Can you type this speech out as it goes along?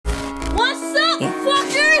Yeah.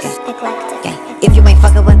 If you ain't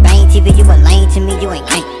fucking with Bang TV, you a lame to me, you ain't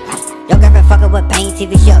lame. Your girlfriend fucking with Bang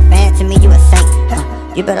TV, she a fan to me, you a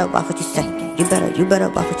saint. You better watch what you say. You better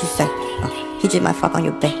watch what you say. He just might fuck on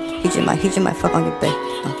your bed. He just might fuck on your bed.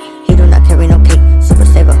 He do not carry no cake. Super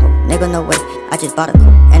saver hoe, nigga no way. I just bought a coupe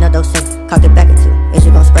and a dose. Cock it back at you. Is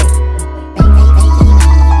you gon' spray?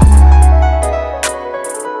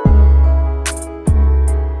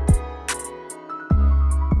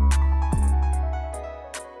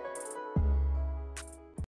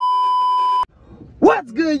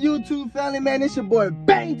 What's good, YouTube family, man? It's your boy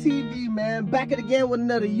Bang TV, man. Back at again with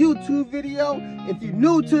another YouTube video. If you're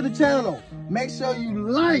new to the channel, make sure you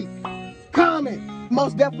like, comment,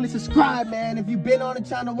 most definitely subscribe, man. If you've been on the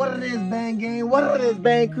channel, what it is, Bang Gang, what it is,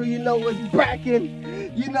 Bang Crew, you know what's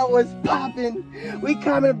bracking, you know what's popping. We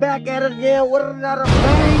coming back at it again with another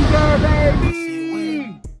banger,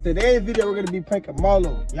 baby. Today's video, we're gonna be pranking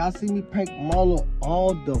Marlo. Y'all see me prank Marlo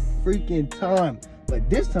all the freaking time, but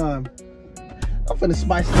this time I'm finna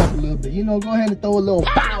spice it up a little bit. You know, go ahead and throw a little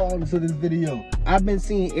bow onto this video. I've been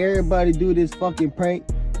seeing everybody do this fucking prank,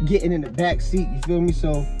 getting in the back seat, you feel me?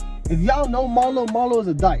 So, if y'all know Marlo, Marlo is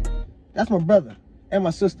a dyke. That's my brother and my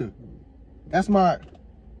sister. That's my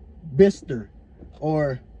bister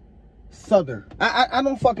or souther. I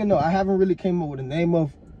don't fucking know. I haven't really came up with a name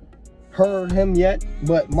of her or him yet,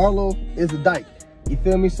 but Marlo is a dyke. You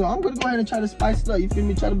feel me? So I'm gonna go ahead and try to spice it up. You feel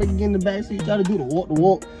me? Try to make it get in the back seat. Try to do the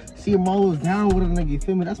walk. See if Marlo's down with it, nigga. You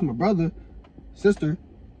feel me? That's my brother, sister.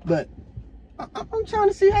 But I'm trying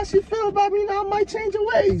to see how she feel about me. Now I might change her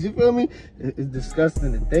ways. You feel me? It's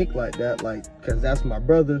disgusting to think like that, like, cause that's my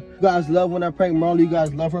brother. You guys love when I prank Marlo. You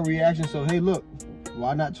guys love her reaction. So hey, look,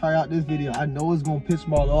 why not try out this video? I know it's gonna piss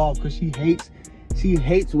Marlo off because she hates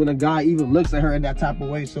when a guy even looks at her in that type of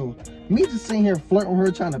way. So me just sitting here flirting with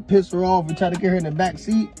her, trying to piss her off and try to get her in the back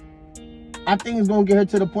seat, I think it's gonna get her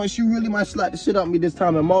to the point she really might slap the shit out of me this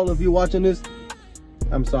time. And Marlo, if you're watching this,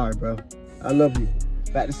 I'm sorry, bro. I love you.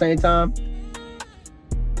 But at the same time,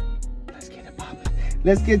 let's get it poppin'.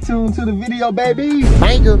 Let's get tuned to the video, baby.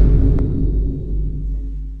 Banger.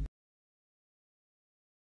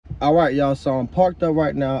 All right, y'all, so I'm parked up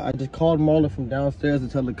right now. I just called Marlo from downstairs to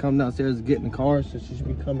tell her to come downstairs and get in the car, so she should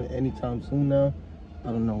be coming anytime soon now. I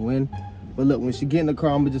don't know when. But look, when she get in the car,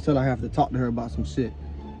 I'm gonna just tell her I have to talk to her about some shit.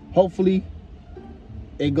 Hopefully,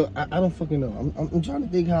 it go, I don't fucking know. I'm trying to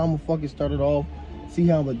think how I'm gonna fucking start it off, see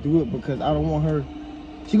how I'm gonna do it, because I don't want her,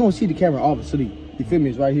 she gonna see the camera, obviously. You feel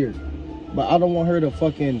me? It's right here. But I don't want her to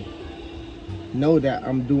fucking know that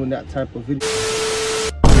I'm doing that type of video.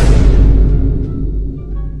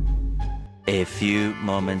 A few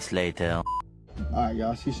moments later. Alright,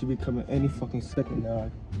 y'all, she should be coming any fucking second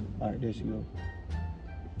now. Alright, there she goes.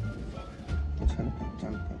 I'm trying to think.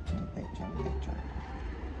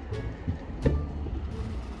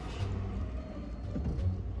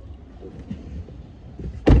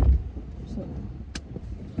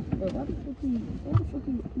 Bro, why the fuck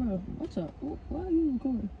you, bro, what's up? Why are you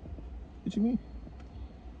recording? What you mean?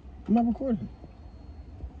 I'm not recording.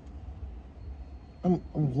 I'm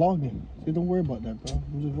vlogging. See, don't worry about that, bro.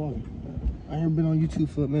 I'm just vlogging. I ain't been on YouTube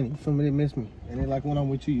for a minute. You feel me? They miss me. And they like when I'm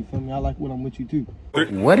with you. You feel me? I like when I'm with you too.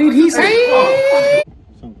 What did he say?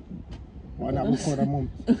 So, why not record our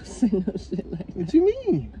moments? Say no shit like that. What you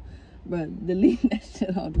mean? Bro, delete that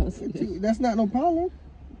shit out. Don't say that. That's not no problem.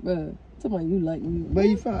 Bro, somebody you like me. But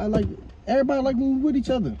you feel, I like, everybody like when we with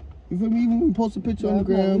each other. You feel me? Even when we post a picture on the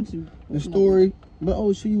gram, the story. But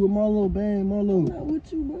oh, shit, you with Marlo, Bang, Marlo. I'm not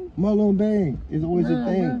with you, bro. Marlo and Bang is always a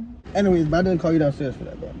thing. Bro. Anyways, but I didn't call you downstairs for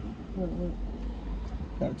that, bro.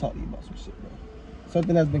 What? Gotta talk to you about some shit, bro.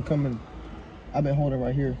 Something that's been coming, I've been holding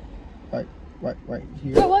right here. Right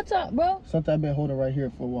here. Bro, what's up, bro? Something I've been holding right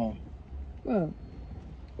here for a while. Bro.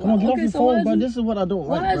 Come on, get off your phone, bro. This is what I don't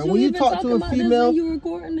like, bro. When you talk to a female, you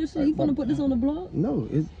recording this shit? You gonna put this on the blog? No,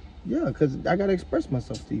 it's, yeah, because I gotta express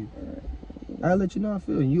myself to you. I'll let you know how I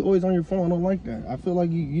feel. You always on your phone. I don't like that. I feel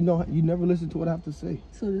like you know, you never listen to what I have to say.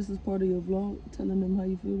 So this is part of your vlog, telling them how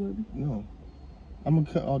you feel, baby? No. I'm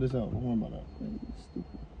gonna cut all this out. Don't worry about that.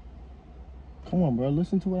 Stupid. Come on, bro.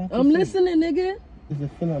 Listen to what I have to say. I'm listening, nigga. It's a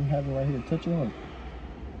feeling I'm having right here. Touch your heart.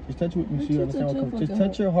 Just touch it with me so you understand what I'm coming. Just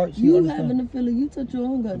touch your heart so you understand. having a feeling. You touch your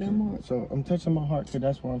own goddamn heart. So I'm touching my heart because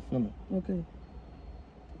that's what I'm feeling. Okay.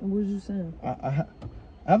 And what you saying? I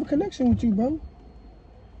have a connection with you, bro.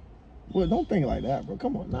 Well, don't think like that, bro.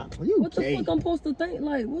 Come on, nah. You what the fuck I'm supposed to think?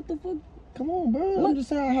 Like, what the fuck? Come on, bro. What? I'm just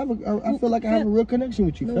saying I feel like I have a real connection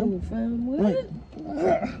with you, fam. No, fam. What?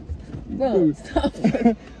 Like, bro, stop.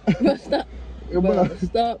 Bro, stop. Bro,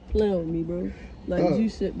 stop playing with me, bro. Like, G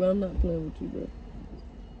shit, bro. I'm not playing with you, bro.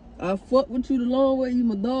 I fuck with you the long way. You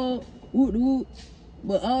my dog. Woot woot.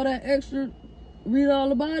 But all that extra, read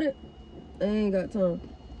all about it, I ain't got time.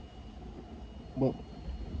 But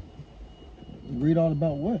read all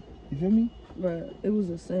about what? You feel me? Right, it was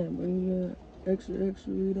a saying, but you got extra,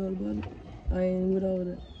 read all about it. I ain't with all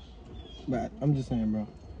that. Right, I'm just saying, bro.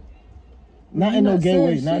 Not in no gay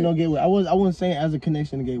way. Not in no gay way. I wasn't saying as a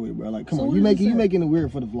connection to gay way, bro. Like, come on, you making it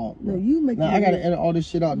weird for the vlog, bro. No, you making it weird. I gotta edit all this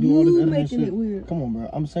shit out, do all this editing shit. It weird. Come on, bro.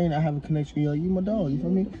 I'm saying I have a connection. You're like, you my dog. You feel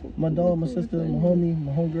me? My dog, my sister, my homie,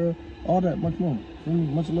 my homegirl, all that. Much more. Feel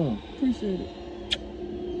me? Much love. Appreciate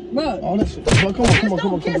it, bro. All that shit. Bro, come on.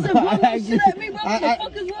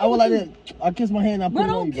 I was like that. I kiss my hand. I put it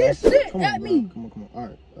on you, bro. Don't kiss shit at me. Come on. All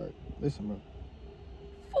right. Listen, bro.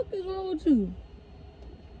 What the fuck is wrong with you?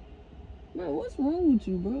 Bro, what's wrong with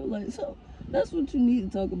you, bro? Like, so that's what you need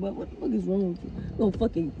to talk about. What the fuck is wrong with you? Don't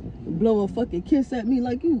fucking blow a fucking kiss at me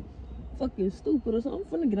like you fucking stupid or something.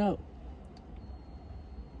 I'm finna get out.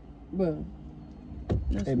 Bro.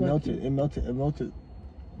 It melted. Yeah, it's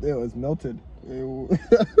melted.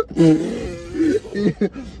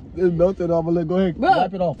 It's melted off. Go ahead, bro.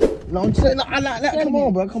 Wipe it off. No, I'm saying, come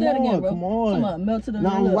on, bro. Come on. Melted on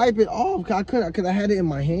no, wipe it off. I could have had it in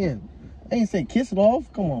my hand. I ain't say kiss it off.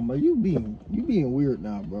 Come on, bro. You being weird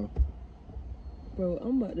now, bro. Bro,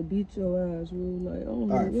 I'm about to beat your ass, bro. Like, I don't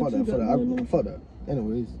know. Alright, fuck that.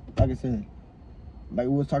 Anyways, like I said, like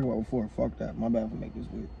we was talking about before, fuck that. My bad for making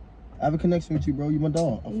this weird. I have a connection with you, bro. You my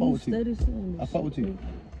dog. I fuck with you. I fuck with you.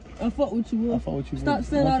 I fuck with you, bro. I fuck with you, bro. Stop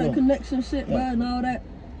saying all that connection shit, bro, and all that.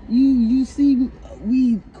 You see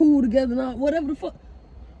we cool together now, whatever the fuck.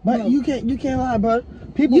 But bro, you can't lie, bro.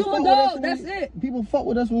 People you a dog, that's it. People fuck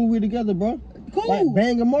with us when we together, bro. Cool. Like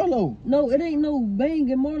Bang and Marlo. No, it ain't no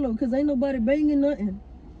Bang and Marlo, cause ain't nobody banging nothing.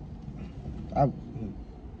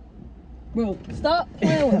 Bro, stop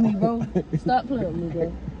playing with me, bro. Stop playing with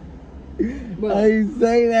me, bro. I ain't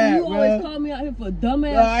say that, you bro. You always call me out here for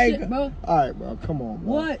dumbass shit, bro. Alright, bro, come on,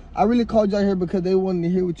 bro. What? I really called you out here because they wanted to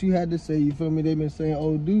hear what you had to say, you feel me? They've been saying,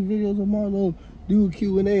 oh, do videos of Marlo, do a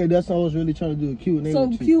Q&A, that's all I was really trying to do, a Q&A so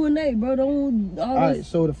with you. Q&A, bro, don't... Alright,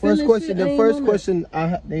 so the first question,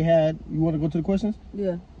 they had, you want to go to the questions?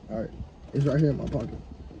 Yeah. Alright, it's right here in my pocket.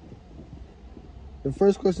 The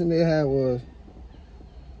first question they had was,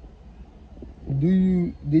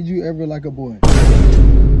 did you ever like a boy?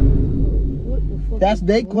 That's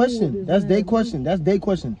their question. That's their question. They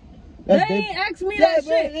ain't ask me that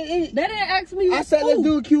shit. They didn't ask me. I said let's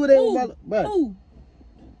do a Q&A with my Who?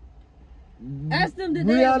 Ask them did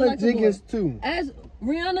they ever like a boy. Rihanna Jenkins too. Ask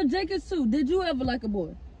Rihanna Jenkins too. Did you ever like a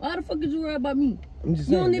boy? Why the fuck did you worry about me? I'm just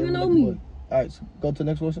you saying, don't even know me. Alright, so go to the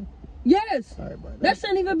next question. Yes. Alright, bro. That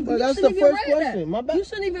shouldn't even. That's the first question. My bad. You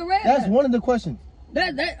shouldn't even read that. That's one of the questions.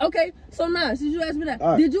 Okay. So now, since you asked me that,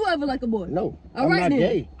 right. Did you ever like a boy? No. All right, I'm not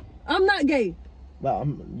gay. I'm not gay. But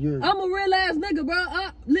I'm a real ass nigga,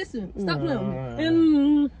 bro. Listen, stop playing with me.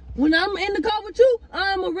 And when I'm in the car with you,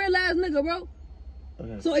 I'm a real ass nigga, bro.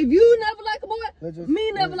 Okay. So if you never like a boy,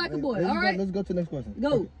 me never like a boy. All right. Let's go to the next question.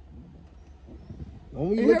 Go.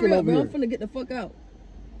 Okay. Hurry up, bro. I'm finna get the fuck out.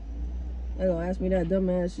 They gonna ask me that dumb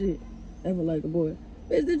ass shit. Ever like a boy?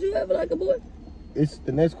 Bitch, did you ever like a boy?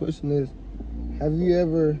 The next question is, have you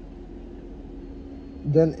ever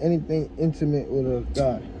done anything intimate with a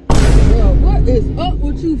guy? Bro, what is up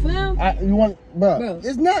with you, fam? Bro,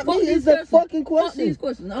 it's not me. It's a fucking question. Fuck these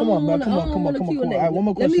questions. Come on, bro. Come on. All right, one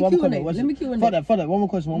more question. Let me Q&A. Fuck that. One more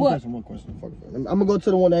question. Fuck it. I'm gonna go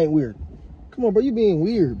to the one that ain't weird. Come on, bro. You being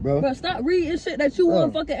weird, bro. Bro, stop reading shit that you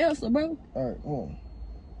want to fucking answer, bro. All right, hold on.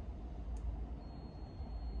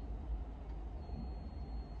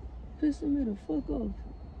 Pissing me the fuck off.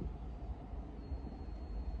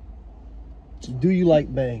 Do you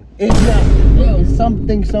like bang? It's not. Bro. It's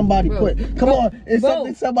something somebody put. Come on. It's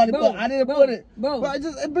something somebody put. I didn't put it. Bro,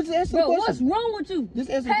 just answer the question. What's wrong with you?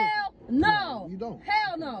 Just answer the question. Hell no. You don't.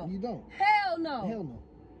 Hell no. You don't. Hell no. Hell no.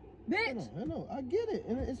 Bitch. Hell no. I get it.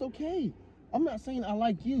 And it's okay. I'm not saying I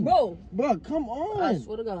like you. Bro, come on. I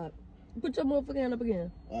swear to God. Put your motherfucking hand up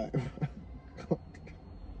again. All right.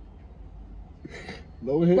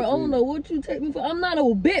 Bro, I don't know what you take me for. I'm not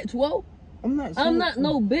no bitch, whoa. I'm not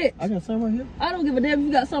no bitch. I got something right here. I don't give a damn if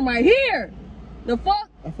you got something right here. The fuck?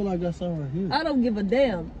 I feel like I got something right here. I don't give a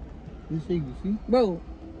damn. You see? Bro.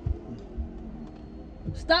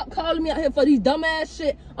 Stop calling me out here for these dumbass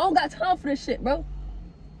shit. I don't got time for this shit, bro.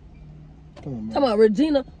 Come on, bro. Talking about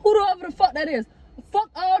Regina. Whoever the fuck that is. Fuck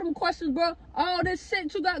all them questions, bro. All this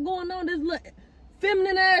shit you got going on. This little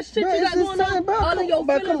feminine ass shit you got going on. Bro, all in your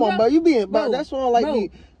feelings, come on, bro. You being, bro. That's why I like me.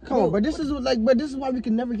 Come on, bro. This is why we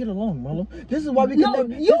can never get along, Marlo. This is why we can never.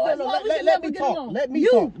 Let me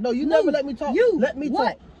talk. No, you never let me talk. No, you never let me talk. Let me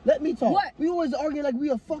talk. Let me talk. What? We always argue like we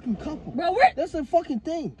a fucking couple. Bro, what? That's a fucking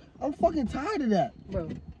thing. I'm fucking tired of that. Bro.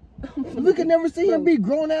 We can never sit here and be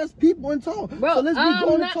grown ass people and talk. Bro, so let's be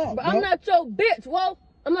grown and talk. Bro. I'm not your bitch, whoa.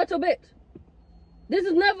 I'm not your bitch. This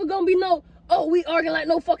is never gonna be no, oh, we arguing like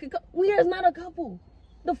no fucking couple. We is not a couple.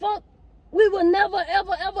 The fuck? We will never,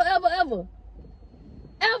 ever, ever, ever, ever,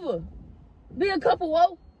 ever be a couple,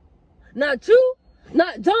 whoa. Not you,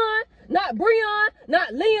 not John, not Breon,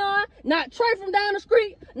 not Leon, not Trey from down the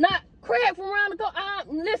street, not Craig from around the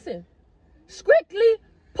corner. Listen, strictly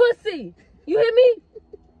pussy. You hear me?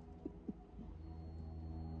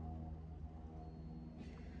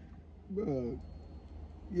 Bro,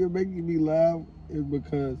 you're making me laugh is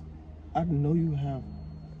because I know you have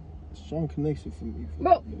a strong connection for me.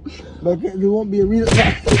 Bro. Because there won't be a reason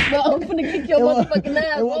why. Bro, I'm finna kick your motherfucking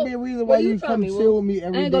ass. There won't be a reason why you come chill with me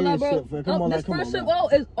every day and shit. Bro. Come on, this come friendship,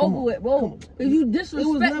 on, is over with, bro. Cause you disrespecting it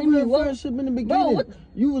was never me, a bro. friendship in the beginning. Bro,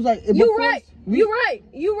 you was like, you right. You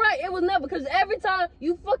right. It was never, cause every time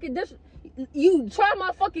you fucking you try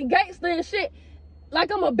my fucking gangster and shit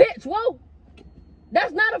like I'm a bitch, whoa.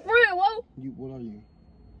 That's not a friend, whoa. What are you?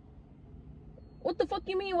 What the fuck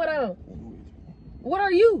you mean what I am? What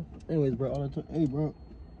are you? Anyways, bro, all the time. Hey, bro.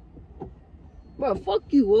 Bro, fuck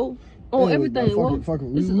you, whoa. On everything, bro, whoa. Fuck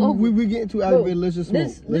it. This is over. We getting too aggravated. Let's just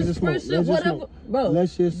smoke. Let's just smoke. friendship, whatever. Bro,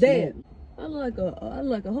 let's just damn. smoke. I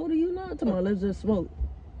like a hold of you now. Come on, let's just smoke.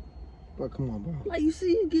 Bro, come on, bro. Like you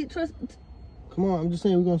see, you get trusted. Come on, I'm just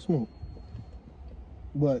saying we're gonna smoke.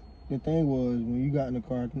 But the thing was, when you got in the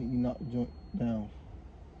car, I think you knocked the joint down.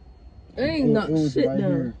 I ain't knocked shit right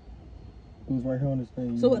down. Here. It was right here on this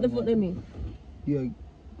thing. So what the fuck that mean? Yeah,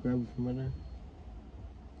 grab it from right there.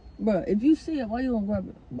 Bro, if you see it, why you gonna grab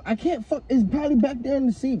it? I can't fuck. It's probably back there in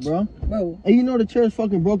the seat, bro. Bro. And you know the chair's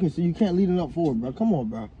fucking broken, so you can't lead it up forward, bro. Come on,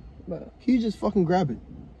 bro. Bro. Can you just fucking grab it?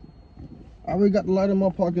 I already got the light in my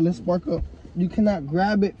pocket. Let's spark up. You cannot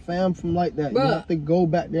grab it, fam, from like that. Bruh. You have to go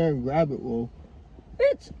back there and grab it, whoa.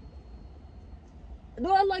 Bitch. Do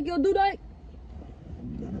I like your Dyke?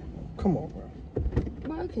 Come on, bro.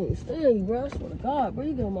 Bro, I can't stand you, bro. I swear to God, bro.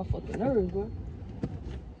 You get on my fucking nerves, bro.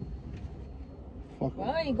 Fuck Bro, it.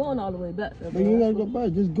 I ain't going all the way back there, But bro. you gotta go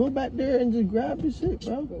back. Just go back there and just grab the shit,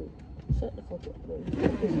 bro. Bro, shut the fuck up, bro.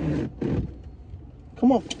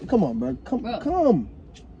 Come on, bro. Come. Come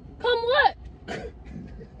what?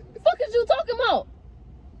 Fuck is you talking about?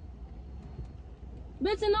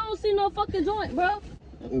 Bitch, and I don't see no fucking joint, bro.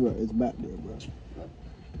 Hey, bro, it's back there, bro.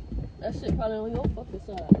 That shit probably on your fucking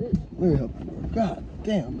side, bitch. Let me help you, bro. God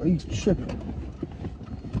damn, bro, you tripping.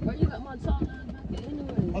 Bro, you got my child ass back there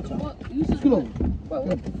anyway. Watch out. What? You said Scoot what? over. Bro,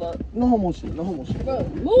 what the fuck? No homo shit. No homo shit. Bro,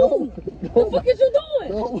 move! The fuck is you doing?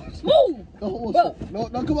 No homo shit. Move! No homo Bro. shit. No,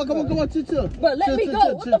 come on. Chill. Bro, let me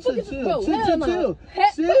go. What the fuck is you, bro? Hell no.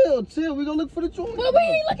 Chill. We gonna look for the joint. Bro, we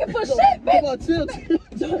ain't looking for shit, bitch. Come on, chill.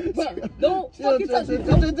 Bro, don't fucking touch me.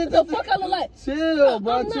 The fuck I look like? Chill,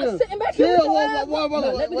 bro. I'm Chill. not sitting back here with your ass.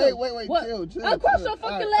 Wait. What? Chill. I'll cross your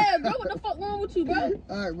fucking legs, bro. What the fuck wrong with you, bro?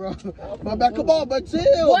 Alright, bro. Come on, bro.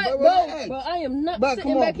 Chill. What, bro? Relax. Bro, I am not Bro,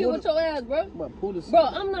 sitting back here with your ass, bro. Pull this. Bro,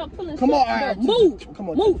 I'm not pulling Come shit. on, Bro, alright. move. Come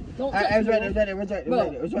on. Move. Don't touch me.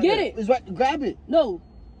 It's right. Get it. It's right. Grab it. No.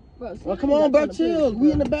 Bro, Well, come on, bro. Chill.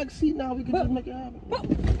 We in the back seat now. We can just make it happen.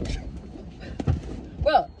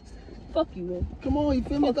 Bro, fuck you, man. Come on, you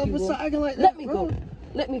feel me? Stop acting like that. Let me go.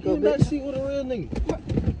 Let me go, You in the back bitch. seat with a real nigga.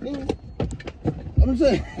 I'm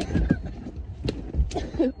saying.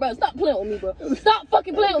 Bro, stop playing with me, bro. Stop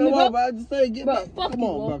fucking playing with me, Come bro. on, bro. Just say get Bro, back. fuck Come you,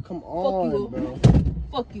 on, bro. bro. Come Fuck on, you, bro.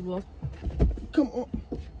 Fuck you, bro.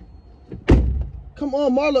 Come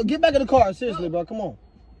on, Marlo. Get back in the car. Seriously, bro. Come on.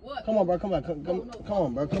 What? Come on, bro. Come on, bro. Come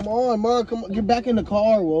on, bro. Come on. Get back in the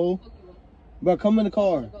car, whoa. Bro, come in the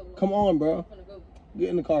car. Come on, bro. Get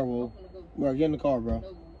in the car, whoa. Bro, get in the car, bro.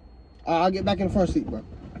 I'll get back in the front seat, bro.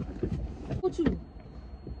 What you?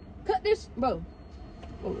 Cut this, bro.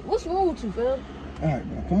 What's wrong with you, fam? Alright,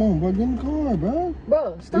 bro. Come on, bro. Get in the car, bro.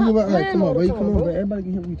 Bro, stop playing come on, all bro. the Come time, on, bro. bro. Everybody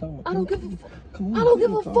can hear what we talking about. I don't give a fuck. Come on. I don't get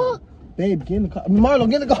give in a the car. fuck. Babe, get in the car. Marlo,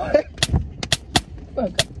 get in the car. Bro,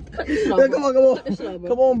 cut this shit off, Yeah, bro. come on. Cut this shit off, bro.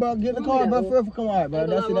 Come on, bro. Get in the car, Run me bro. that For real, come on, bro. Ain't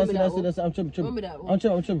gonna lie, run me That's that it. I'm tripping. Run me that one. I'm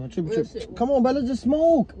tripping. Real shit, bro. Come on, bro. Let's just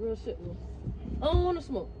smoke. Real shit, bro. I don't want to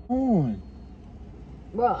smoke. Come on.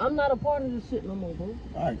 Bro, I'm not a part of this shit no more, bro.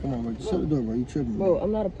 Alright, come on, bro. Just shut the door, bro. You tripping, Bro,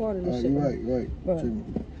 I'm not a part of this shit. You're bro. right. Bro.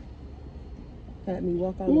 Tripping. Had me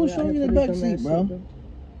walk out Who the was way out showing here you for the this back dumbass seat, bro? shit,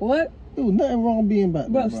 What? There was nothing wrong being back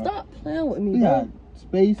Bro, there, bro. stop playing with me, We bro. got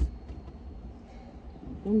space.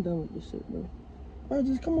 I'm done with this shit, bro. Bro,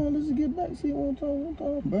 just come on. Let's just get back. See one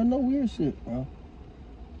time. Bro, no weird shit, bro.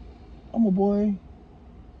 I'm a boy.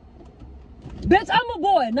 Bitch, I'm a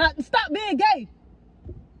boy. Not stop being gay.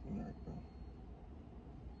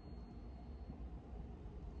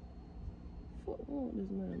 fuck wrong with this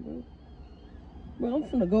man, bro? Bro, I'm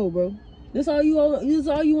finna go, bro. This all you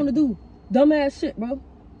want to do. Dumbass shit, bro.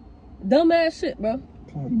 Dumbass shit, bro.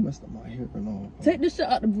 Oh, you messed up my hair and all. Take this shit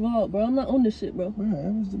out the vlog, bro. I'm not on this shit, bro. Bro,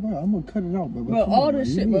 I'm gonna cut it out, bro. Bro, all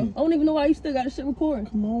this shit, bro. I don't even know why you still got this shit recording.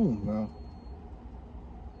 Come on, bro.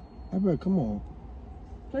 Hey, bro, come on.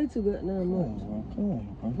 Play too good now, bro.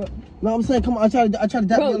 Come on, bro. No, I'm saying, come on. I try to dap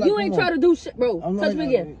bro, you like, you ain't try to do shit, bro. Touch me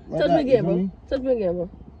again. Touch me again, bro. Touch me again, bro.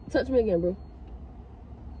 Touch me again, bro.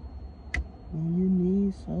 When you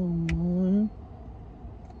need someone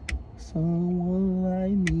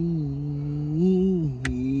like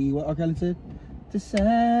me. What R. Kelly said? To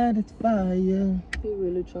satisfy you. He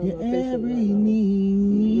really trying your my patience every right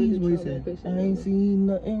need. Really What he said? I ain't seen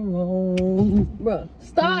nothing wrong. Bro,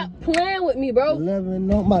 stop playing with me, bro.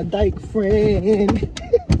 Loving on my dyke friend.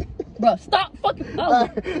 Bro, stop fucking.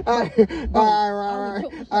 Alright,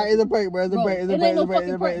 it's a break, bro. It's a break. It's a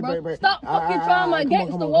break. Stop fucking trying my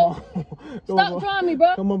gangster walk. Stop trying me,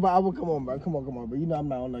 bro. Come on, bro. Come on, bro. You know I'm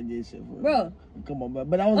not on that gay shit, bro. Come on, bro.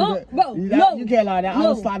 But I was bro. You can't lie that. I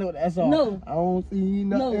was sliding with that song. No. I don't see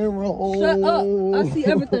nothing wrong. Shut up. I see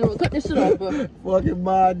everything wrong. Cut this shit off, bro. Fucking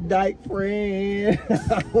my dyke friend.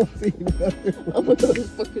 I don't see nothing wrong. I'm gonna throw this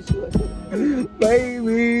fucking shit off.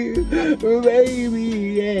 Baby,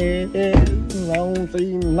 yeah. I don't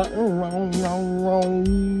see nothing wrong.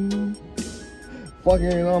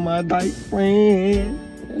 Fucking on my dyke friend.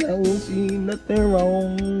 I don't see nothing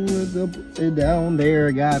wrong with the pussy down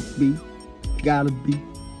there. Gotta be.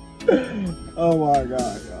 Oh my god,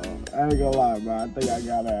 y'all. I ain't gonna lie, bro. I think I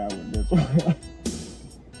gotta have with this one.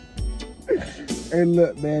 Hey,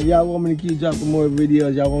 look, man. Y'all want me to keep dropping more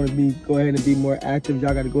videos? Y'all want me to go ahead and be more active?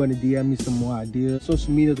 Y'all gotta go ahead and DM me some more ideas.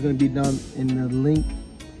 Social media is gonna be down in the link.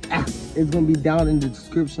 It's gonna be down in the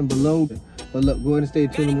description below. But look, go ahead and stay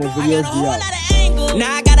tuned to more videos.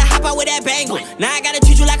 Now I gotta hop out with that bangle. Now I gotta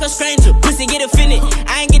treat you like a stranger. Pussy get offended.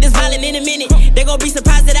 I ain't get this violent in a minute. They gon' be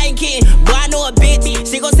surprised that I ain't kidding. Boy, I know a bitch.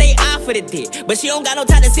 She gon' say I for the dick, but she don't got no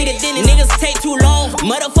time to see the dentist. Niggas take too long.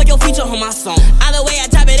 Motherfuck your feature on my song. Either way I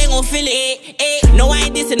drop it, they gon' feel it. No,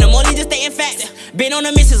 I ain't dissing. I'm only just stating facts. Been on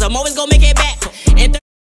the missions. I'm always gon' make it back.